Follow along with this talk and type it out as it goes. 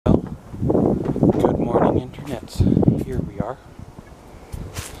internets. Here we are,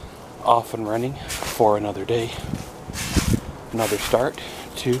 off and running for another day, another start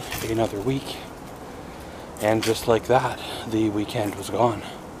to another week, and just like that, the weekend was gone.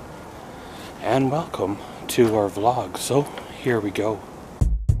 And welcome to our vlog. So here we go.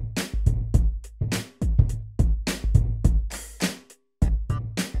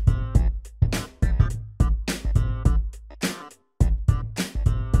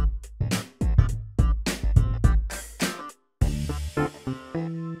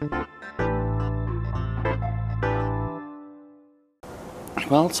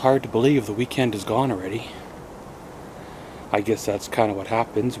 Well, it's hard to believe the weekend is gone already. I guess that's kind of what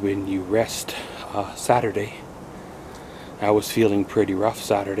happens when you rest Saturday. I was feeling pretty rough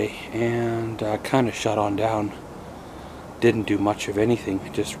Saturday and kind of shut on down. Didn't do much of anything,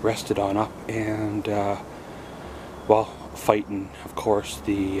 just rested on up and, well, fighting, of course,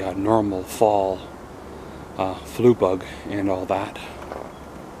 the normal fall flu bug and all that.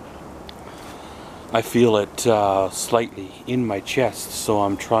 I feel it slightly in my chest, so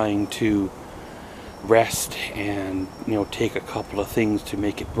I'm trying to rest and, take a couple of things to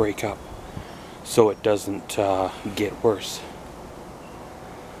make it break up so it doesn't get worse.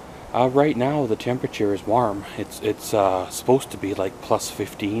 Right now the temperature is warm. It's supposed to be like plus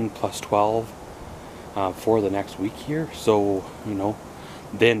 15, plus 12 for the next week here, so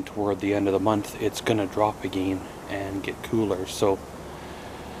then toward the end of the month it's gonna drop again and get cooler. So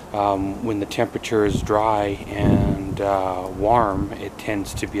when the temperature is dry and warm, it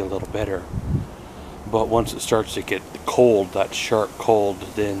tends to be a little better. But once it starts to get cold, that sharp cold,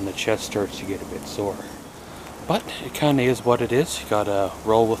 then the chest starts to get a bit sore. But it kind of is what it is. You gotta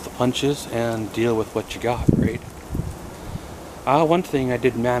roll with the punches and deal with what you got, right? One thing I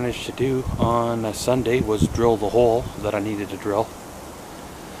did manage to do on a Sunday was drill the hole that I needed to drill.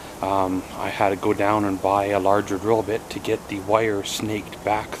 I had to go down and buy a larger drill bit to get the wire snaked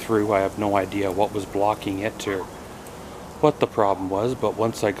back through. I have no idea what was blocking it or what the problem was, but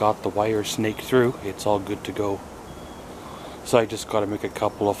once I got the wire snaked through, it's all good to go. So I just got to make a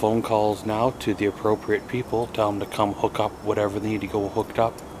couple of phone calls now to the appropriate people, tell them to come hook up whatever they need to go hooked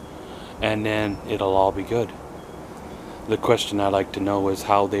up, and then it'll all be good. The question I like to know is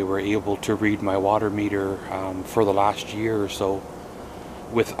how they were able to read my water meter for the last year or so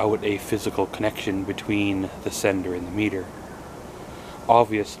without a physical connection between the sender and the meter.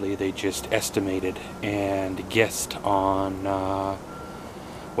 Obviously they just estimated and guessed on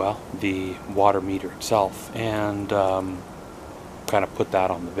well, the water meter itself, and kind of put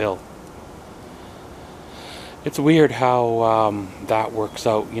that on the bill. It's weird how that works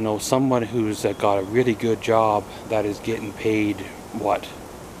out. Someone who's got a really good job that is getting paid what,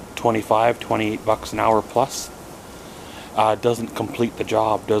 25, 28 bucks an hour plus, doesn't complete the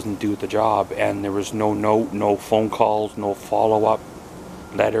job, doesn't do the job, and there was no note, no phone calls, no follow-up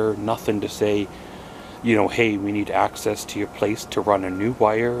letter, nothing to say, hey, we need access to your place to run a new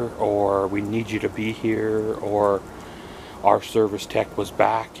wire, or we need you to be here, or our service tech was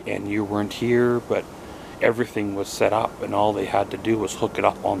back and you weren't here. But everything was set up and all they had to do was hook it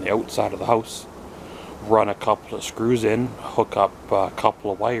up on the outside of the house, run a couple of screws in, hook up a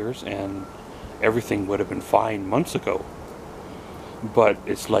couple of wires, and everything would have been fine months ago. But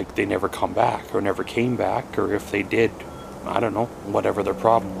it's like they never come back, or never came back, or if they did, I don't know, whatever their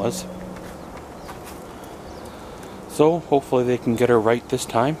problem was. So hopefully they can get her right this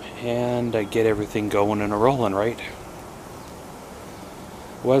time and get everything going and rolling right.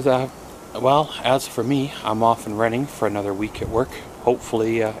 Well, as for me, I'm off and running for another week at work.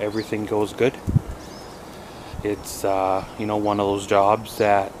 Hopefully everything goes good. It's one of those jobs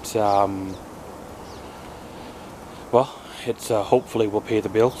that well, it's hopefully will pay the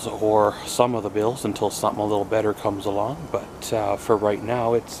bills, or some of the bills, until something a little better comes along. But for right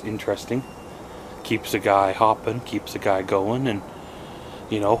now, it's interesting. Keeps a guy hopping, keeps a guy going, and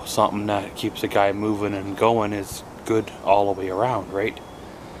something that keeps a guy moving and going is good all the way around, right?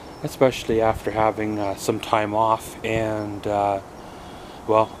 Especially after having some time off and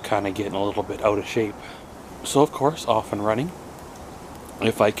well, kind of getting a little bit out of shape. So of course, off and running.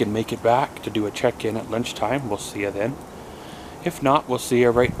 If I can make it back to do a check-in at lunchtime, we'll see you then. If not, we'll see you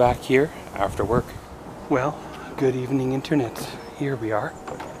right back here after work. Well, good evening, internet. Here we are.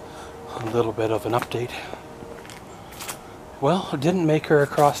 A little bit of an update. Well, I didn't make her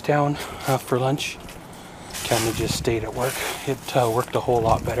across town for lunch. Kind of just stayed at work. It worked a whole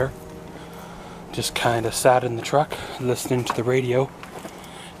lot better. Just kind of sat in the truck listening to the radio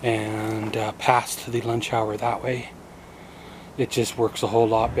and passed the lunch hour that way. It just works a whole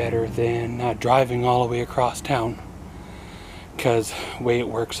lot better than driving all the way across town. because the way it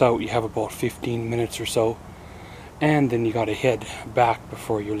works out, you have about 15 minutes or so, and then you gotta head back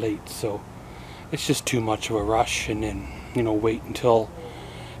before you're late. So it's just too much of a rush, and then, you know, wait until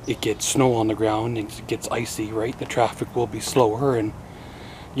it gets snow on the ground and it gets icy, right? The traffic will be slower, and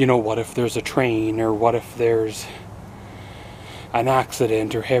you know, what if there's a train, or what if there's an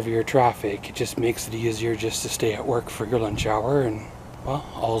accident or heavier traffic? It just makes it easier just to stay at work for your lunch hour, and well,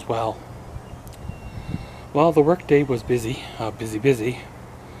 all's well. Well, the work day was busy, busy.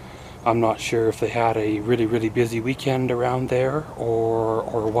 I'm not sure if they had a really busy weekend around there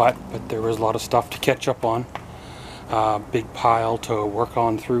or what, but there was a lot of stuff to catch up on. Big pile to work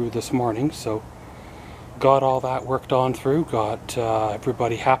on through this morning, so got all that worked on through, got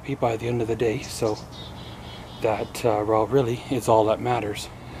everybody happy by the end of the day, so that, well, really is all that matters.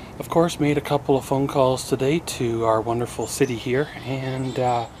 Of course, made a couple of phone calls today to our wonderful city here,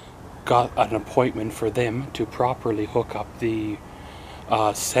 and got an appointment for them to properly hook up the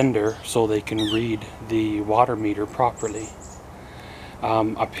sender so they can read the water meter properly.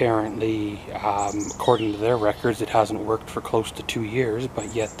 Apparently, according to their records, it hasn't worked for close to 2 years,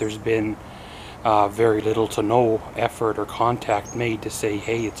 but yet there's been very little to no effort or contact made to say,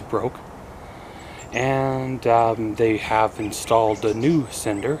 hey, it's broke. And they have installed a new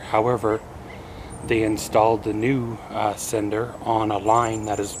sender. However, they installed the new sender on a line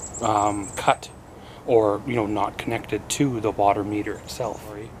that is cut, or, you know, not connected to the water meter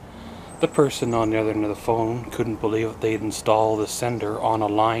itself. The person on the other end of the phone couldn't believe that they'd install the sender on a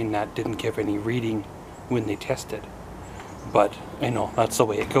line that didn't give any reading when they tested. But, you know, that's the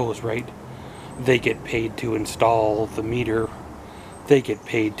way it goes, right? They get paid to install the meter. They get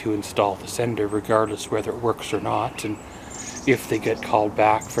paid to install the sender regardless whether it works or not. And if they get called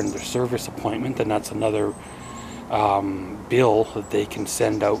back from their service appointment, then that's another bill that they can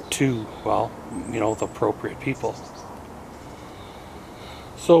send out to, well, you know, the appropriate people.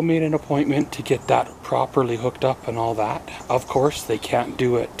 So made an appointment to get that properly hooked up and all that. Of course, they can't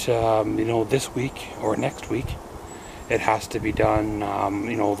do it, you know, this week or next week. It has to be done,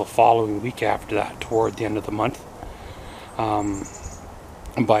 you know, the following week after that, toward the end of the month.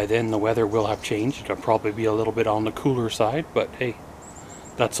 By then, the weather will have changed. It'll probably be a little bit on the cooler side, but hey,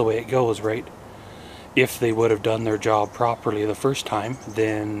 that's the way it goes, right? If they would have done their job properly the first time,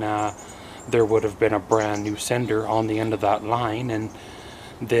 then there would have been a brand new sender on the end of that line, and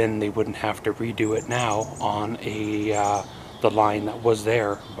then they wouldn't have to redo it now on the line that was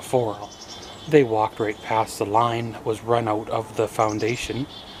there before. They walked right past the line that was run out of the foundation,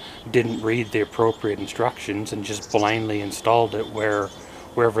 didn't read the appropriate instructions, and just blindly installed it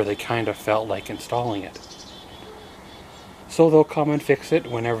wherever they kind of felt like installing it. So they'll come and fix it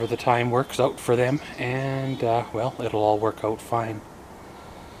whenever the time works out for them, and well, it'll all work out fine.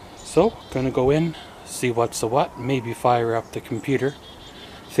 So, gonna go in, see what's the what, maybe fire up the computer,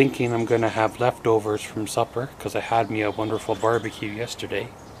 thinking I'm gonna have leftovers from supper because I had me a wonderful barbecue yesterday.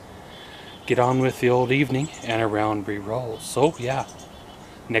 Get on with the old evening and a round re-rolls. So yeah,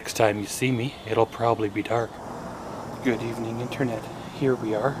 next time you see me, it'll probably be dark. Good evening, internet. Here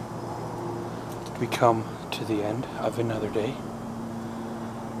we are. We come to the end of another day.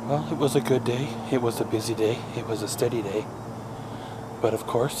 Well, it was a good day. It was a busy day. It was a steady day. But of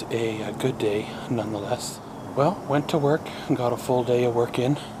course, a good day nonetheless. Well, went to work and got a full day of work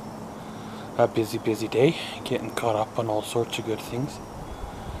in. A busy day, getting caught up on all sorts of good things.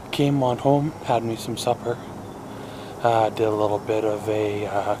 Came on home, had me some supper. Did a little bit of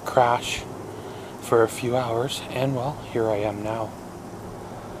a crash for a few hours, and well, here I am now.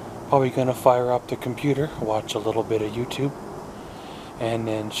 Probably gonna fire up the computer, watch a little bit of YouTube, and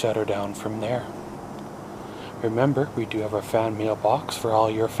then shut her down from there. Remember, we do have a fan mail box for all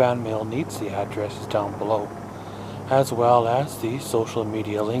your fan mail needs. The address is down below, as well as the social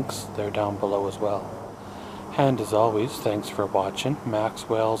media links. They're down below as well. And as always, thanks for watching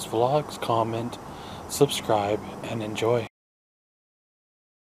Maxwell's Vlogs. Comment, subscribe, and enjoy.